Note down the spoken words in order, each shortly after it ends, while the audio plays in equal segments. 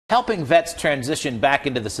Helping vets transition back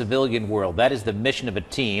into the civilian world. That is the mission of a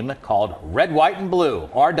team called Red, White, and Blue,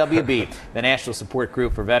 RWB. The National Support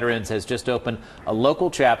Group for Veterans has just opened a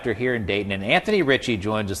local chapter here in Dayton. And Anthony Ritchie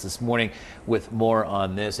joins us this morning with more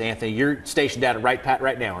on this. Anthony, you're stationed out at Wright Pat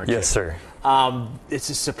right now, aren't you? Yes, sir. It's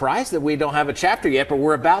a surprise that we don't have a chapter yet, but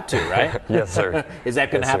we're about to, right? Yes, sir. Is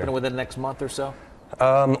that going to happen within the next month or so?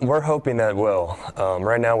 We're hoping that will.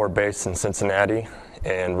 Right now we're based in Cincinnati,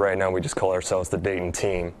 and right now we just call ourselves the Dayton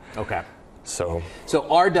team. Okay. So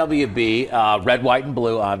RWB, Red, White, and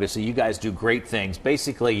Blue, obviously, you guys do great things.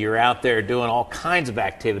 Basically, you're out there doing all kinds of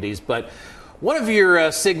activities, but one of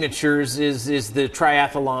your signatures is the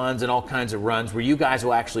triathlons and all kinds of runs where you guys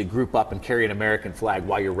will actually group up and carry an American flag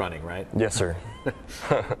while you're running, right? Yes, sir.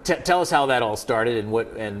 Tell us how that all started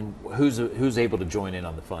and who's able to join in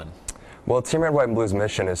on the fun. Well, Team Red, White, and Blue's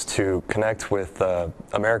mission is to connect with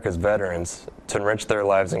America's veterans, to enrich their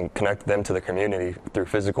lives and connect them to the community through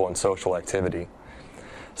physical and social activity.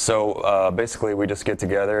 So basically we just get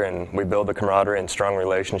together and we build a camaraderie and strong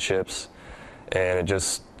relationships, and it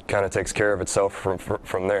just kind of takes care of itself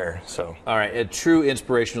from there. So all right, a true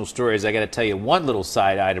inspirational stories. I got to tell you one little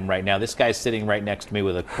side item right now. This guy's sitting right next to me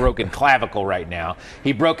with a broken clavicle right now.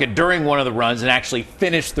 He broke it during one of the runs and actually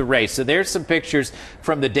finished the race. So there's some pictures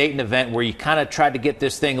from the Dayton event where you kind of tried to get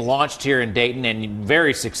this thing launched here in Dayton, and you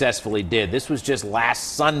very successfully did. This was just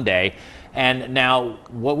last Sunday. And now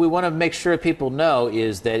what we want to make sure people know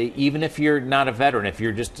is that even if you're not a veteran, if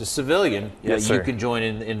you're just a civilian, yes, you can join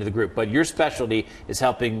into the group. But your specialty is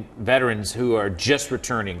helping veterans who are just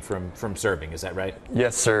returning from serving. Is that right?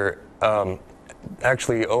 Yes, sir.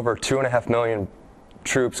 Actually, over 2.5 million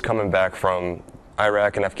troops coming back from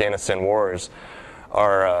Iraq and Afghanistan wars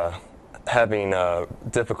are having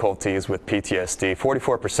difficulties with PTSD.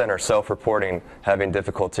 44% are self-reporting having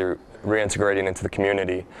difficulty reintegrating into the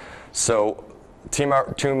community. So Team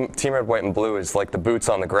Red, White, and Blue is like the boots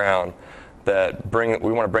on the ground that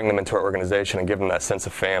we want to bring them into our organization and give them that sense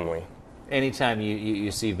of family. Anytime you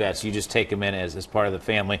see vets, you just take them in as part of the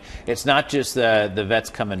family. It's not just the vets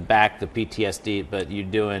coming back, the PTSD, but you're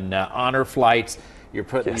doing honor flights. You're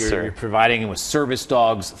providing them with service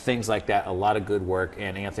dogs, things like that. A lot of good work.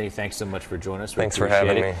 And Anthony, thanks so much for joining us. Thanks for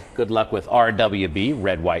having me. Good luck with RWB,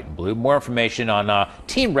 Red, White, and Blue. More information on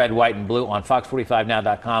Team Red, White, and Blue on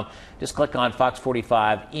fox45now.com. Just click on Fox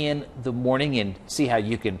 45 in the morning and see how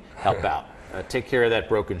you can help out. Take care of that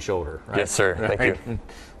broken shoulder. Right? Yes, sir. Thank you.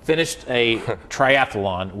 Finished a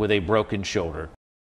triathlon with a broken shoulder.